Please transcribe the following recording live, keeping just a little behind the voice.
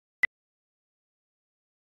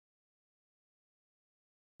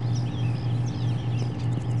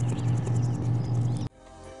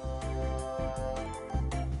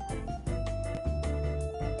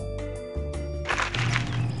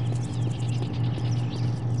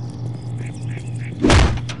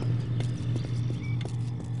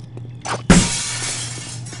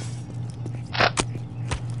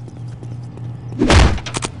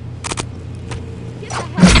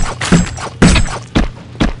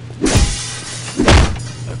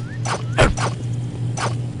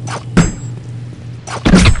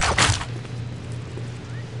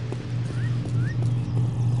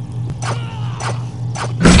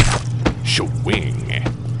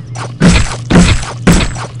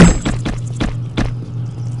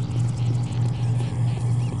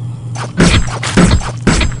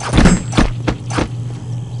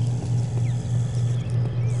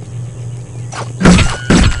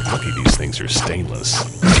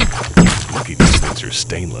things are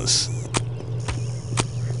stainless.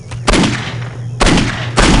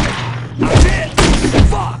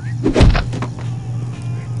 Fuck!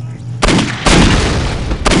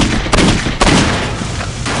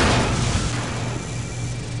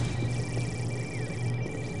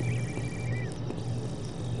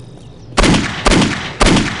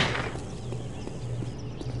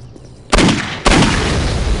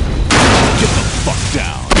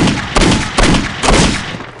 Down.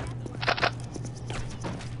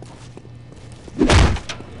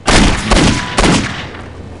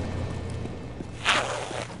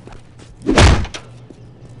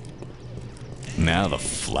 Now the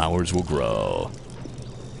flowers will grow.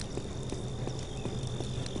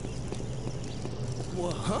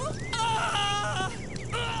 What? Huh? Ah!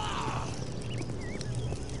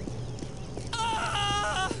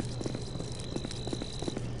 Ah!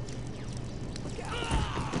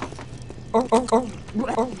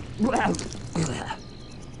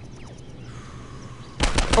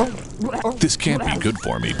 Ah! This can't be good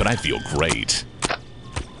for me, but I feel great.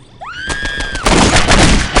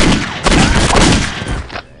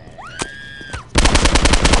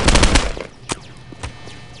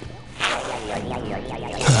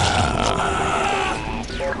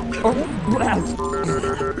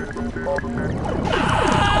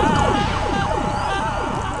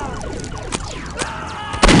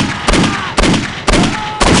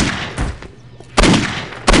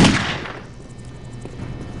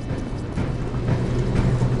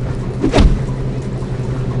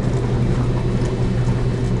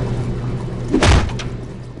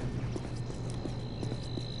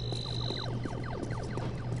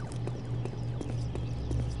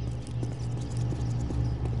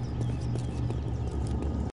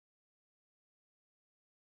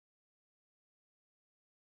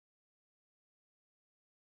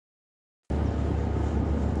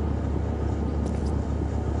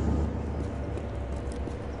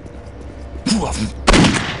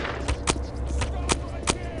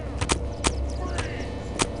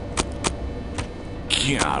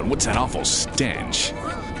 God, what's that awful stench?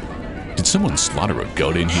 Did someone slaughter a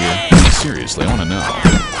goat in here? Seriously, I want to know.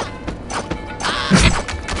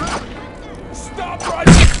 Stop right!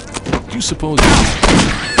 You suppose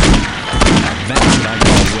that's what I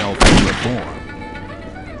call welfare reform.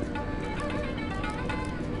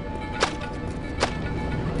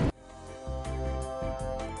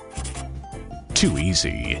 Too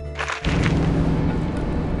easy.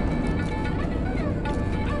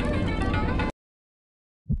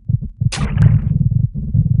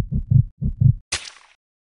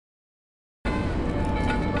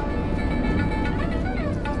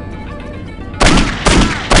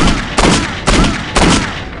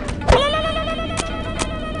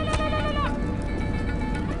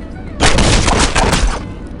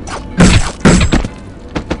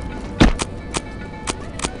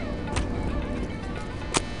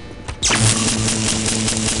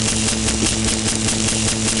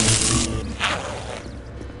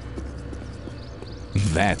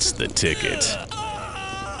 That's the ticket.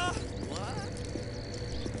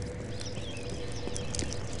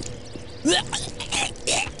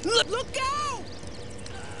 Look out!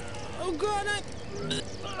 Oh God!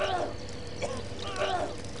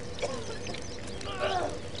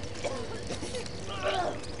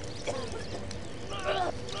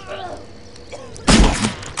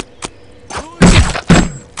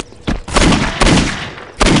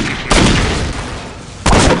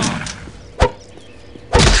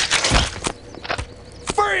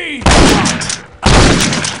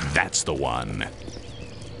 That's the one.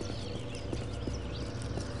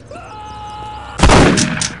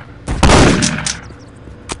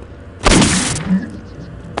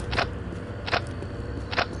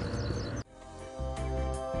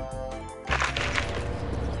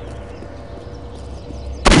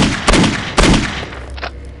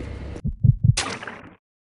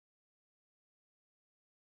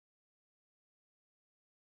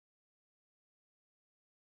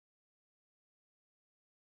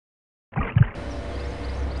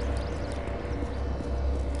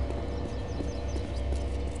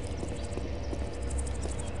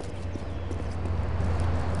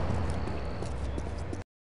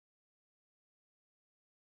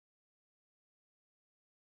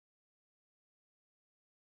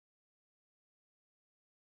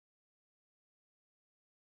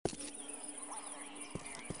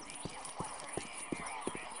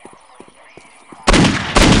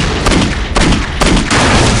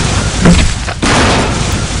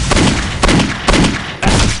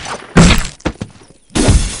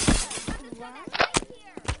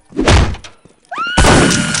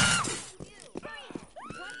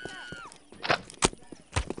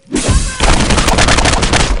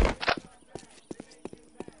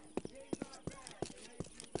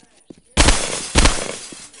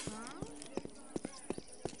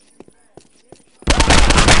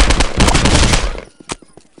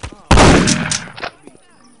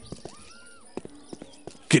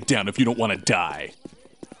 Get down if you don't want to die.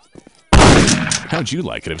 How'd you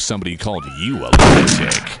like it if somebody called you a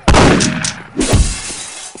lunatic?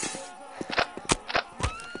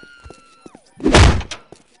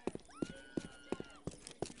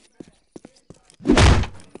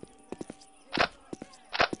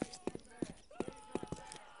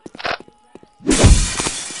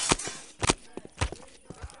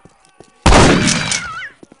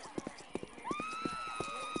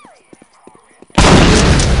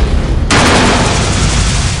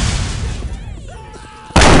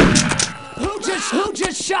 Who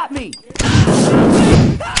just shot me?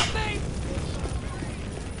 Help me!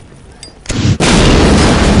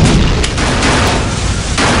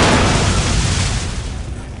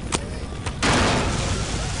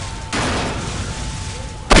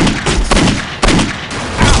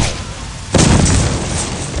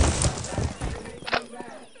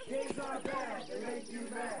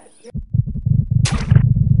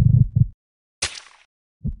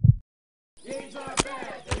 Games are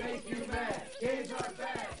bad, they make you mad. Games are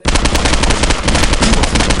bad.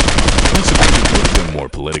 I suppose it would have been more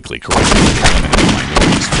politically correct to eliminate the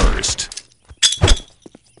minorities first.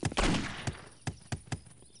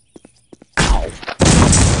 Ow.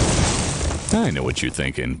 I know what you're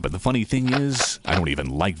thinking, but the funny thing is, I don't even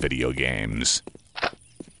like video games.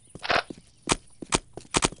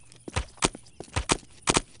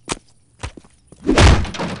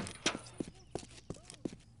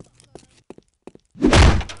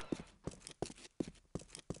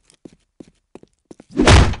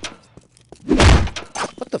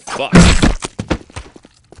 What the fuck?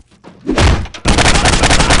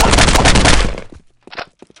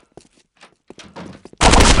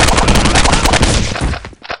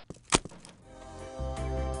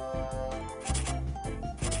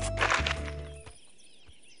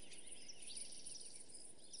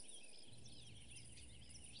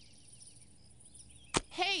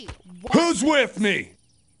 Hey, Who's with me?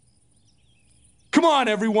 Come on,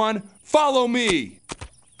 everyone, follow me.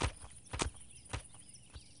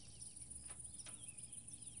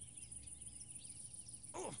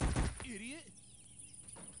 idiot!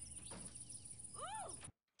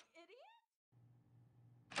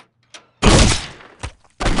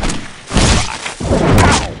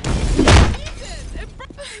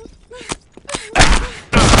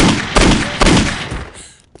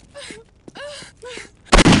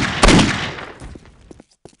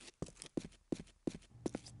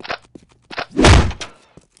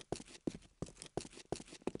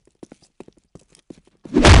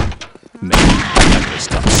 Man, I gotta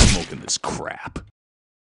stop smoking this crap.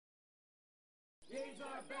 Games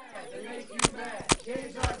are bad, they make you mad.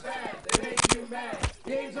 Games are bad, they make you mad.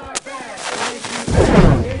 Games are bad, they make you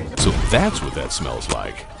mad. Games So that's what that smells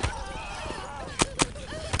like.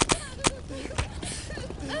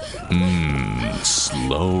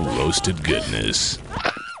 Slow roasted goodness.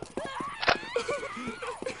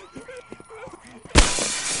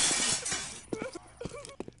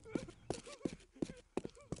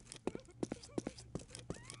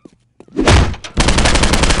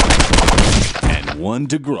 And one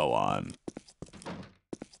to grow on.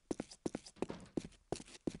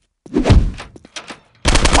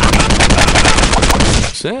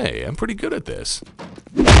 Say, I'm pretty good at this.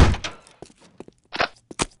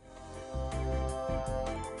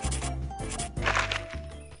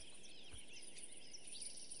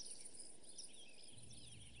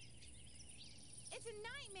 It's a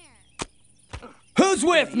nightmare! Who's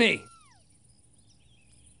with me?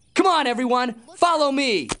 Come on, everyone, follow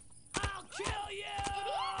me. I'll kill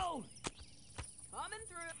you! Coming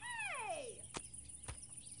through. Hey!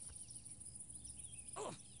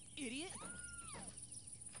 Oh, idiot!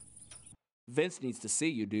 Vince needs to see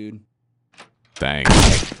you, dude. Thanks.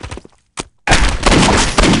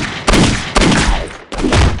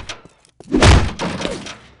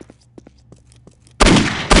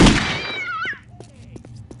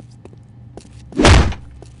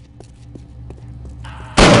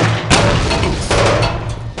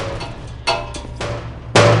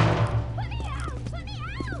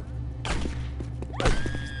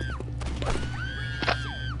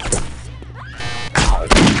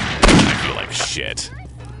 I feel like shit.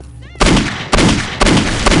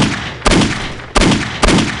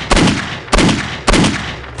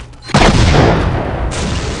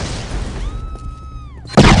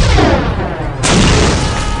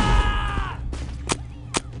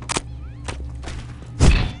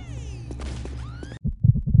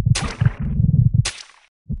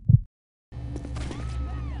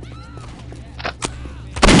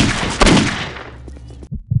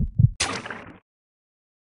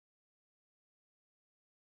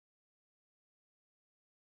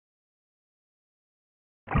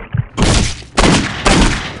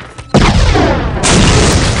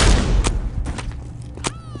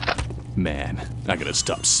 Man, I gotta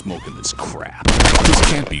stop smoking this crap. This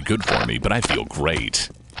can't be good for me, but I feel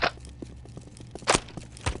great.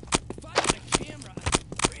 Find the camera.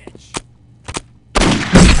 Rich.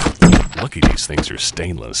 Lucky these things are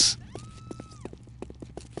stainless.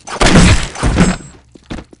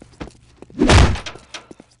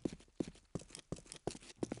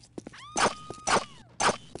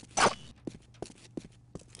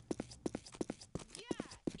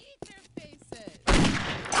 Eat their faces.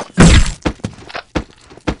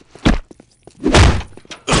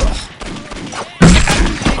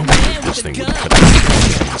 This thing would cut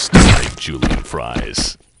out instead of Julian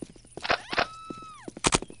fries.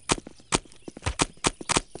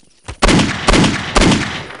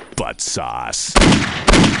 Butt sauce.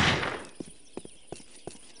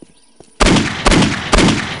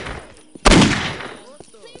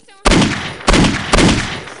 Please don't.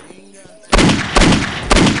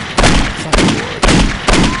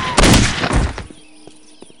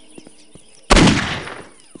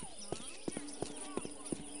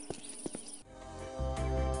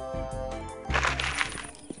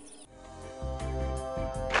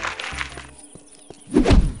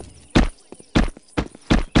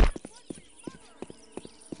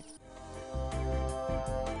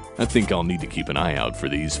 I think I'll need to keep an eye out for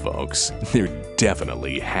these folks. They're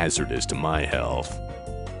definitely hazardous to my health.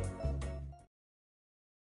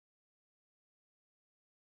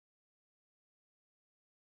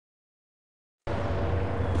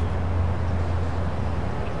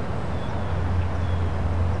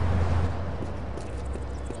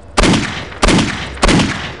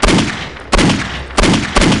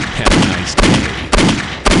 Have a nice day.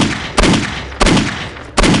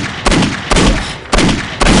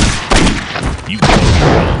 You go,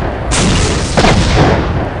 girl.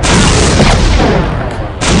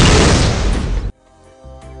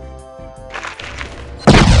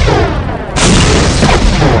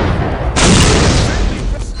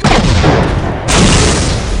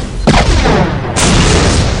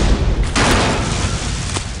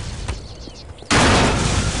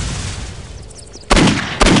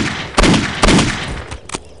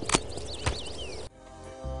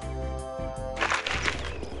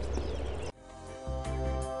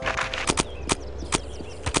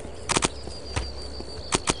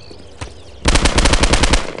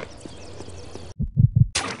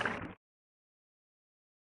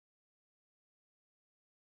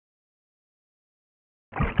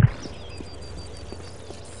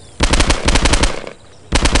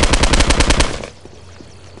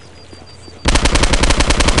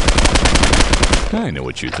 I know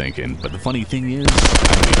what you're thinking, but the funny thing is, I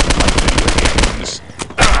don't even like video games.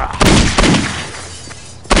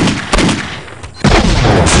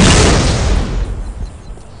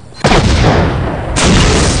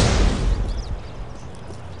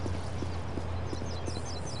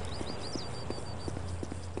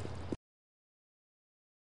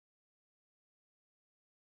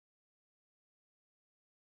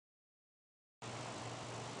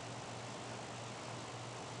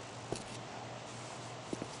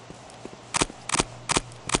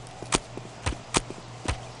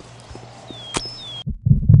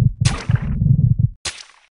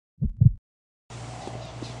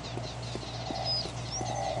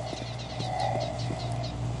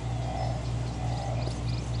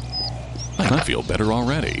 I feel better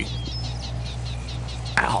already.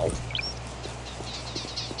 Ow.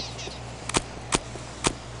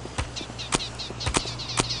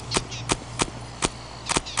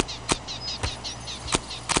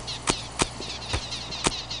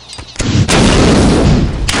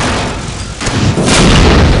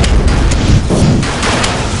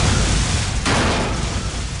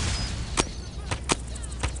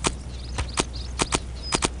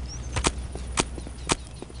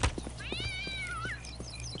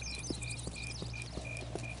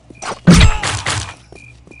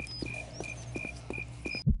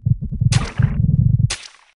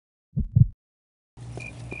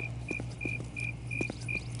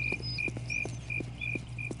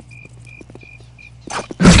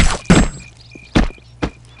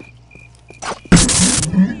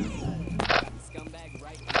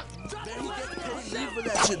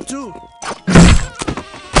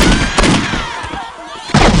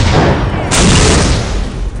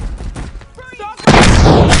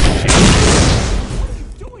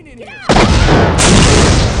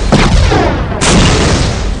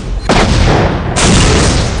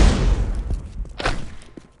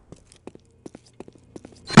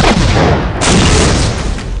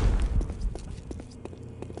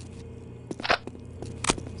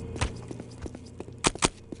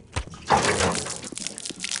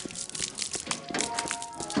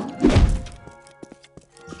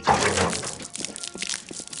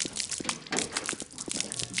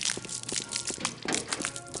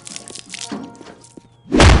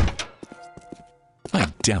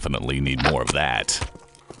 definitely need more of that.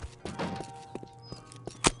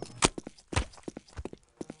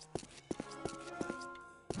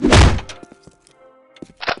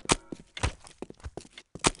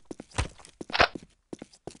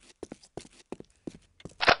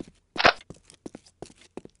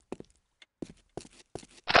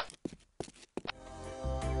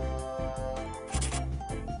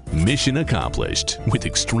 Mission accomplished with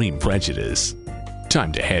extreme prejudice.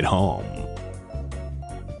 Time to head home.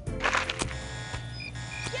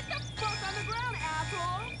 Get the fuck on the ground,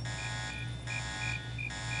 asshole!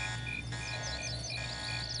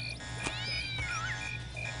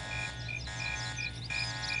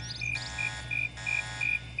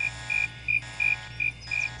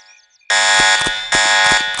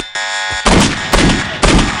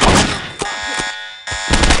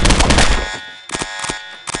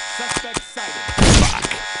 Suspect sighted.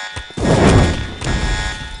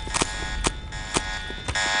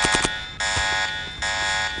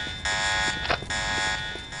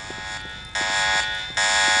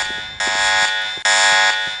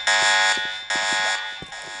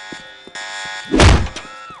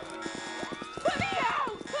 Put me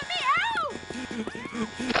out! Put me out!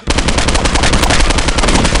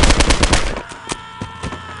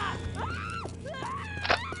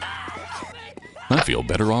 I feel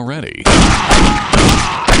better already.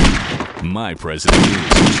 My president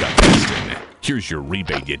is Chuck Heston. Here's your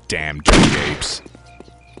rebate, you damn dirty apes.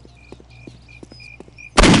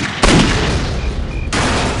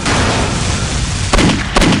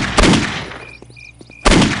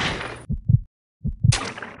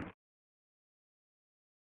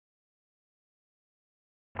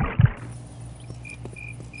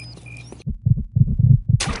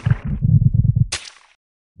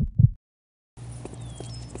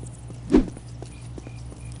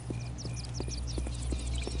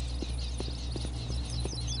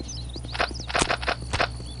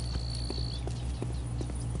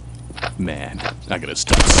 Man, I gotta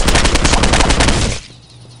stop sleeping.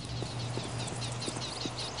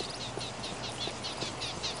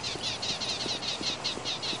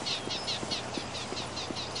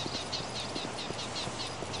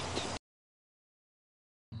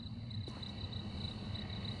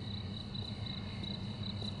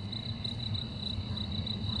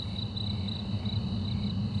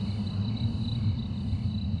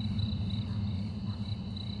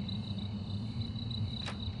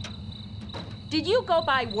 Did you go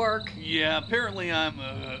by work? Yeah, apparently I'm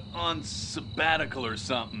on sabbatical or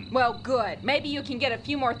something. Well, good. Maybe you can get a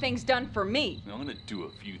few more things done for me. I'm gonna do a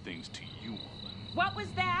few things to you, woman. What was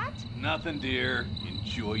that? Nothing, dear.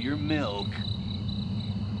 Enjoy your milk.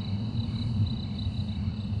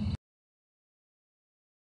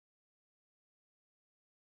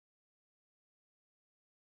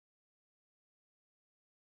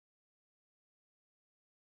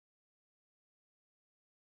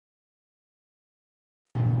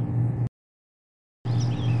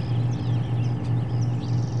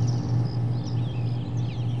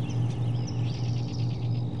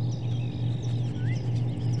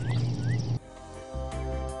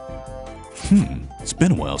 It's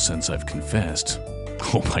been a while since I've confessed.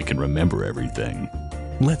 Hope I can remember everything.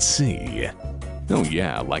 Let's see. Oh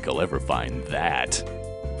yeah, like I'll ever find that.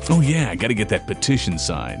 Oh yeah, I gotta get that petition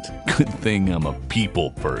signed. Good thing I'm a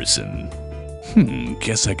people person.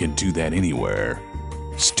 Guess I can do that anywhere.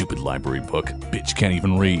 Stupid library book, bitch can't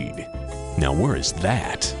even read. Now where is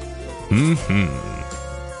that?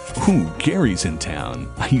 Ooh, Gary's in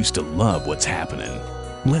town. I used to love what's happening.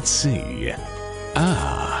 Let's see.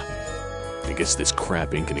 I guess this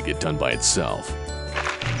crap ain't gonna get done by itself.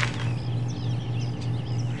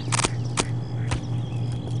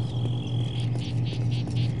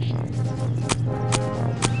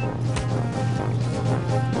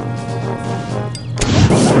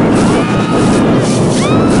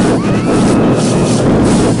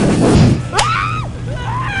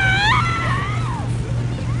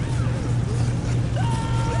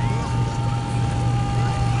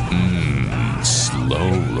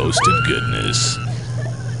 Slow roasted goodness.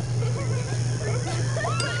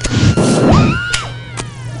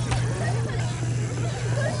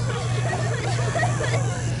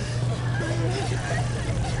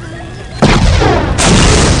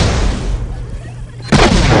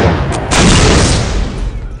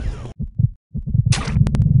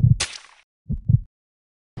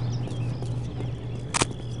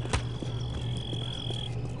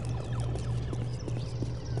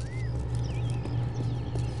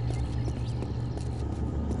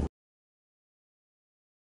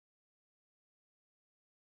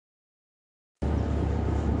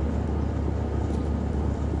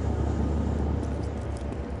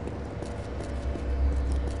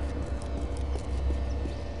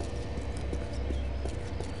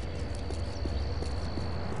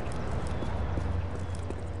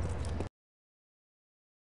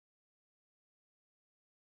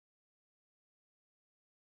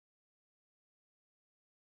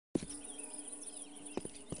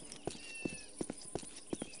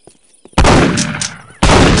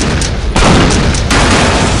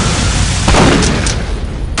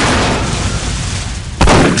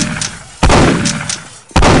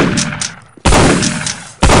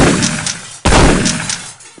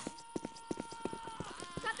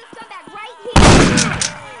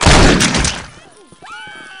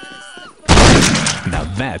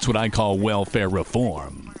 That's what I call welfare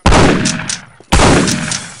reform.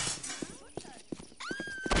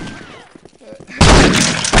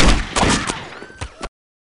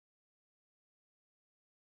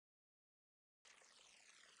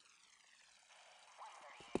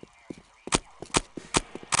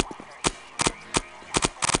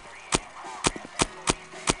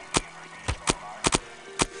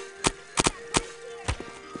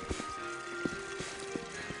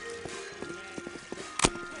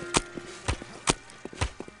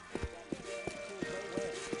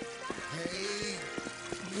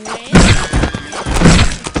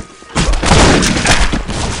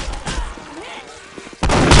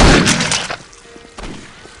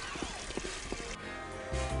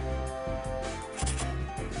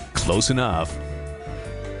 Close enough.